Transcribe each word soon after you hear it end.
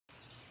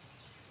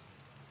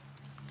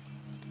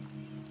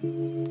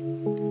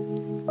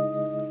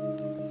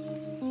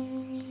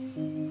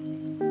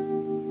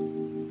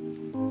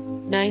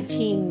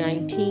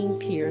1919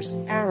 Pierce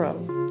Arrow.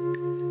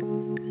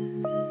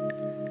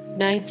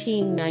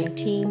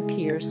 1919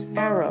 Pierce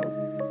Arrow.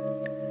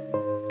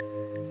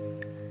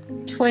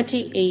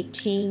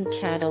 2018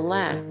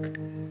 Cadillac.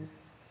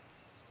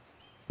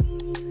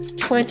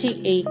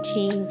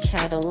 2018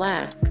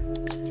 Cadillac.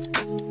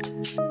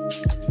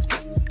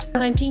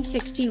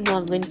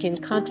 1961 Lincoln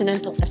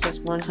Continental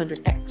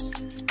SS100X.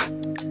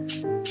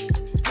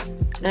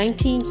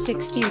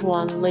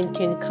 1961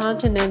 Lincoln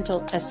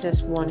Continental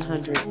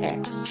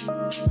SS100X.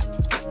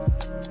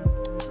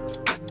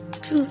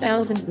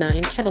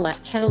 2009 Cadillac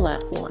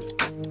 1.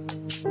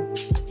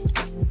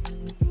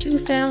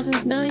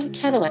 2009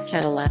 Cadillac 1.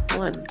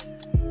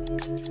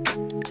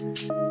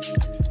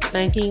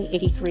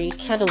 1983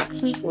 Cadillac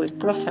Fleetwood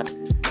Buffer.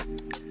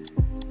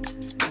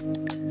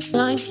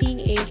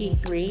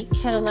 1983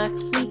 Cadillac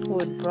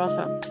Fleetwood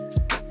Buffer.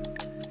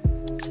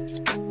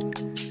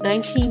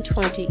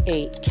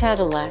 1928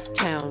 Cadillac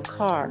Town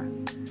Car.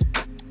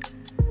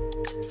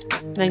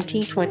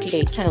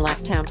 1928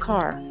 Cadillac Town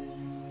Car.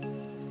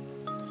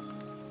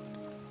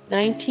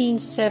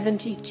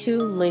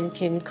 1972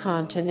 Lincoln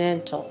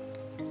Continental.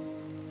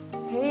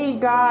 Hey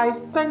guys,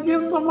 thank you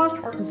so much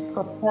for the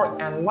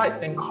support and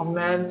likes and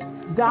comments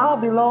down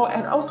below,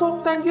 and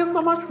also thank you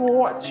so much for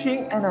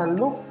watching, and I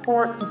look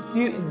forward to see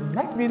you in the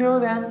next video.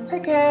 Then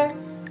take care,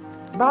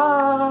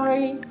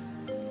 bye.